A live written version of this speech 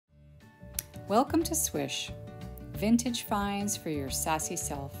Welcome to Swish, vintage finds for your sassy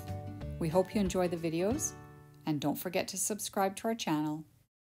self. We hope you enjoy the videos and don't forget to subscribe to our channel.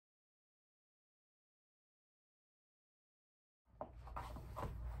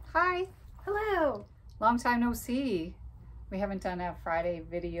 Hi. Hello. Long time no see. We haven't done a Friday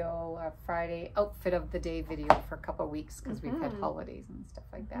video, a Friday outfit of the day video for a couple of weeks because we've had holidays and stuff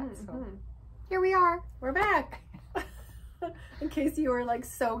like that. So here we are. We're back. In case you were like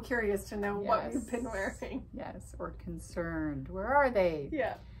so curious to know what we've been wearing. Yes, or concerned. Where are they?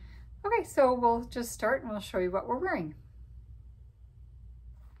 Yeah. Okay, so we'll just start and we'll show you what we're wearing.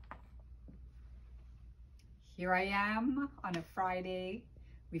 Here I am on a Friday.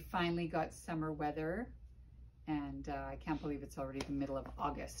 We finally got summer weather and I can't believe it's already the middle of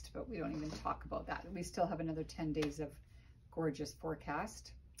August, but we don't even talk about that. We still have another 10 days of gorgeous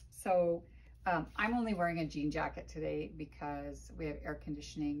forecast. So I'm only wearing a jean jacket today because we have air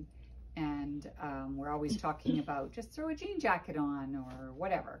conditioning and we're always talking about just throw a jean jacket on or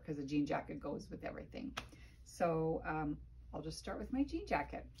whatever, because a jean jacket goes with everything. So I'll just start with my jean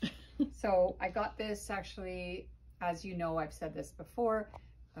jacket. So I got this actually, as you know, I've said this before,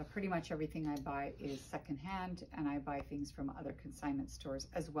 pretty much everything I buy is secondhand, and I buy things from other consignment stores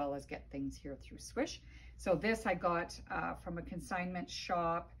as well as get things here through Swish. So this I got from a consignment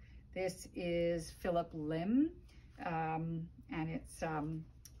shop. This is Phillip Lim, and it's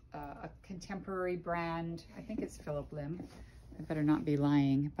a contemporary brand. I think it's Phillip Lim. I better not be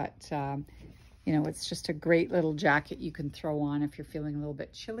lying, but you know, it's just a great little jacket you can throw on if you're feeling a little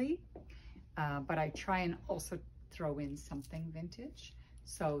bit chilly. But I try and also throw in something vintage.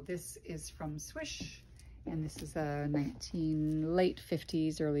 So this is from Swish, and this is a late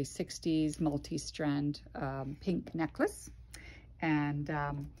 50s, early 60s multi-strand pink necklace. And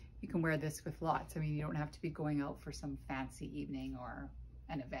you can wear this with lots. I mean, you don't have to be going out for some fancy evening or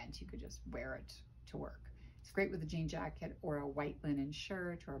an event. You could just wear it to work. It's great with a jean jacket or a white linen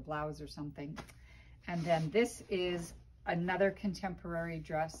shirt or a blouse or something. And then this is another contemporary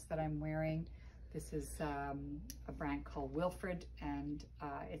dress that I'm wearing. This is a brand called Wilfred, and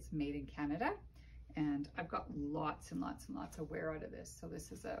it's made in Canada. And I've got lots and lots and lots of wear out of this. So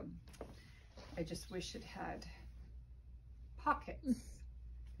this is I just wish it had pockets.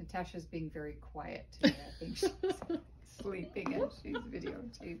 Natasha's being very quiet today. I think she's sleeping and she's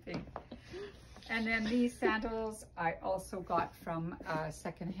videotaping. And then these sandals I also got from a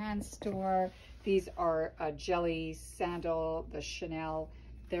secondhand store. These are a jelly sandal, the Chanel.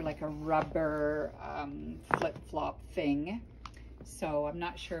 They're like a rubber flip-flop thing. So I'm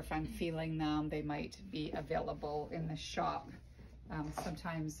not sure if I'm feeling them. They might be available in the shop.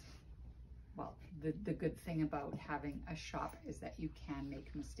 Sometimes, well, the good thing about having a shop is that you can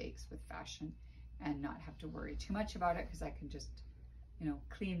make mistakes with fashion and not have to worry too much about it, because I can just, you know,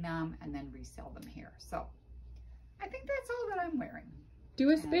 clean them and then resell them here. So I think that's all that I'm wearing. Do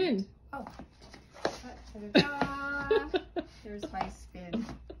a spin. Oh, ta-da. There's my spin.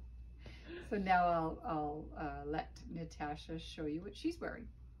 So now I'll let Natasha show you what she's wearing.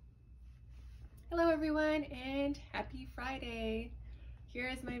 Hello everyone, and happy Friday. Here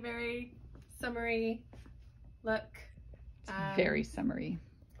is my very summery look. Very summery.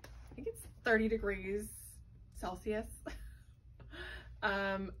 I think it's 30 degrees Celsius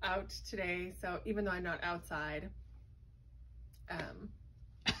out today. So even though I'm not outside,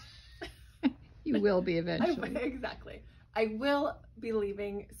 you will be eventually. Exactly. I will be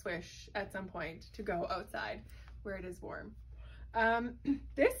leaving Swish at some point to go outside where it is warm.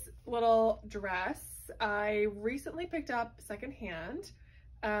 This little dress I recently picked up secondhand.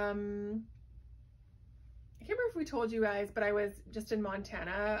 I can't remember if we told you guys, but I was just in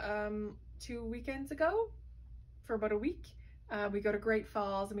Montana 2 weekends ago for about a week. We go to Great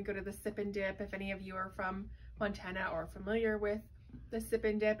Falls and we go to the Sip and Dip, if any of you are from Montana or familiar with the Sip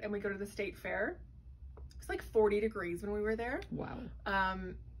and Dip, and we go to the State Fair. It was like 40 degrees when we were there. Wow.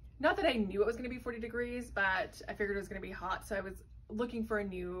 Not that I knew it was going to be 40 degrees, but I figured it was going to be hot, so I was looking for a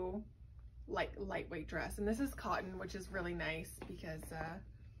new lightweight dress, and this is cotton, which is really nice because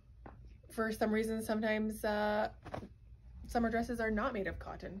for some reason sometimes summer dresses are not made of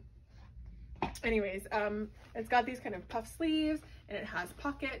cotton. Anyways, it's got these kind of puff sleeves and it has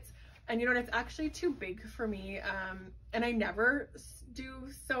pockets, and you know what, it's actually too big for me, and I never do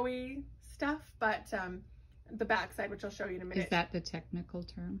sewy stuff, but the back side, which I'll show you in a minute. Is that the technical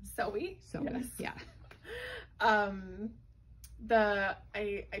term? Sewy? Sewy, yes. Yeah. I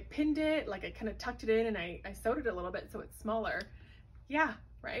pinned it, like I kind of tucked it in, and I sewed it a little bit so it's smaller. Yeah,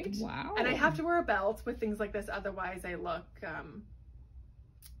 right? Wow. And I have to wear a belt with things like this, otherwise I look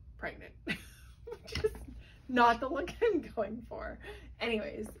pregnant. Which is not the look I'm going for.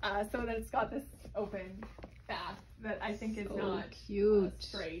 Anyways, so then it's got this open back that I think is not cute,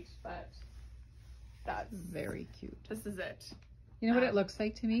 straight, but that's very cute. This is it. You know what it looks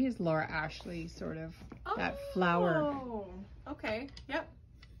like to me is Laura Ashley, sort of that Oh, flower. okay, yep.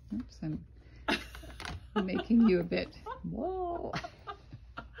 Oops, I'm making you a bit. Whoa.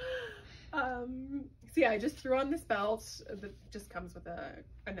 So yeah, I just threw on this belt that just comes with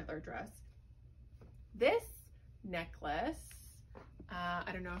another dress. This necklace, I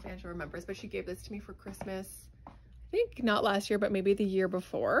don't know if Angela remembers, but she gave this to me for Christmas. I think not last year, but maybe the year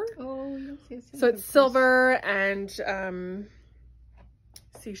before. Oh, yes. So it's silver and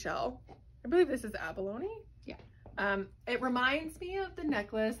seashell. I believe this is abalone. Yeah. It reminds me of the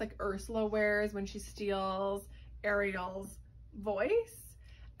necklace like Ursula wears when she steals Ariel's voice.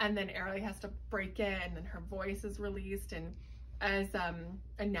 And then Ariel has to break it, and then her voice is released. And as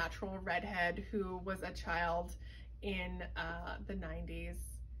a natural redhead who was a child in the 90s,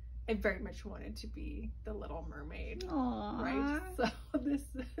 I very much wanted to be the Little Mermaid. Aww. Right? So this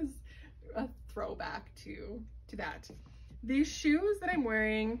is a throwback to that. These shoes that I'm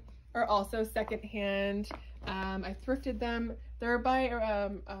wearing are also secondhand. I thrifted them. They're by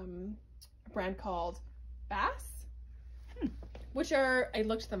a brand called Bass. Which I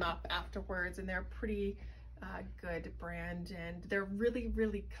looked them up afterwards, and they're pretty good brand, and they're really,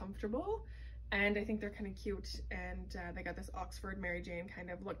 really comfortable, and I think they're kind of cute, and they got this Oxford Mary Jane kind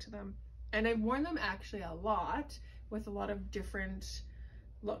of look to them, and I've worn them actually a lot with a lot of different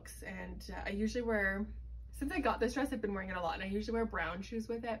looks, and I usually wear, since I got this dress, I've been wearing it a lot, and I usually wear brown shoes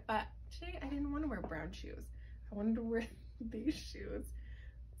with it, but today I didn't want to wear brown shoes. I wanted to wear these shoes.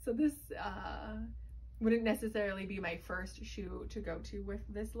 So this wouldn't necessarily be my first shoe to go to with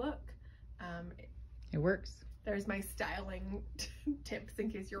this look. It works. There's my styling tips in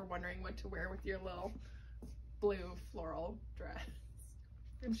case you're wondering what to wear with your little blue floral dress.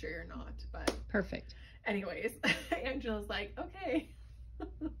 I'm sure you're not, but perfect. Anyways, Angela's like, okay.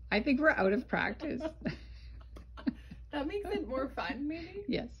 I think we're out of practice. That makes it more fun, maybe?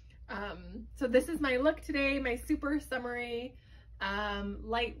 Yes. So this is my look today, my super summery,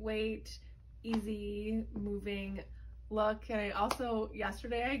 lightweight, easy moving look. And I also,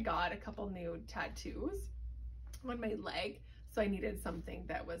 yesterday I got a couple new tattoos on my leg, so I needed something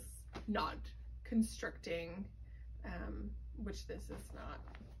that was not constricting, which this is not.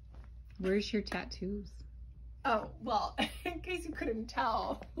 Where's your tattoos? Oh, well, in case you couldn't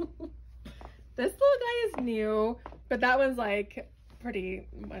tell, this little guy is new, but that one's like pretty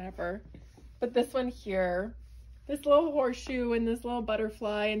whatever. But this one here, this little horseshoe and this little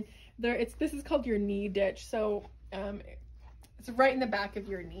butterfly, and this is called your knee ditch. So it's right in the back of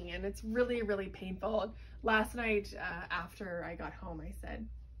your knee, and it's really, really painful. Last night after I got home, I said,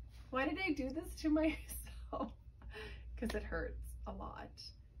 why did I do this to myself? Because it hurts a lot,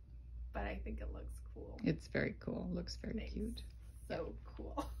 but I think it looks cool. It's very cool. Looks very cute. So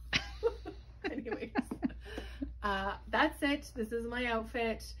cool. Anyways, that's it. This is my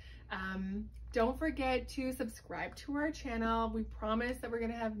outfit. Don't forget to subscribe to our channel. We promise that we're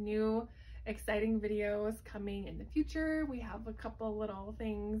going to have new exciting videos coming in the future. We have a couple little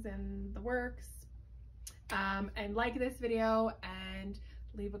things in the works. And like this video and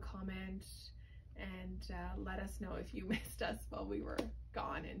leave a comment and let us know if you missed us while we were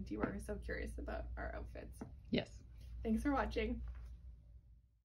gone and you were so curious about our outfits. Yes. Thanks for watching.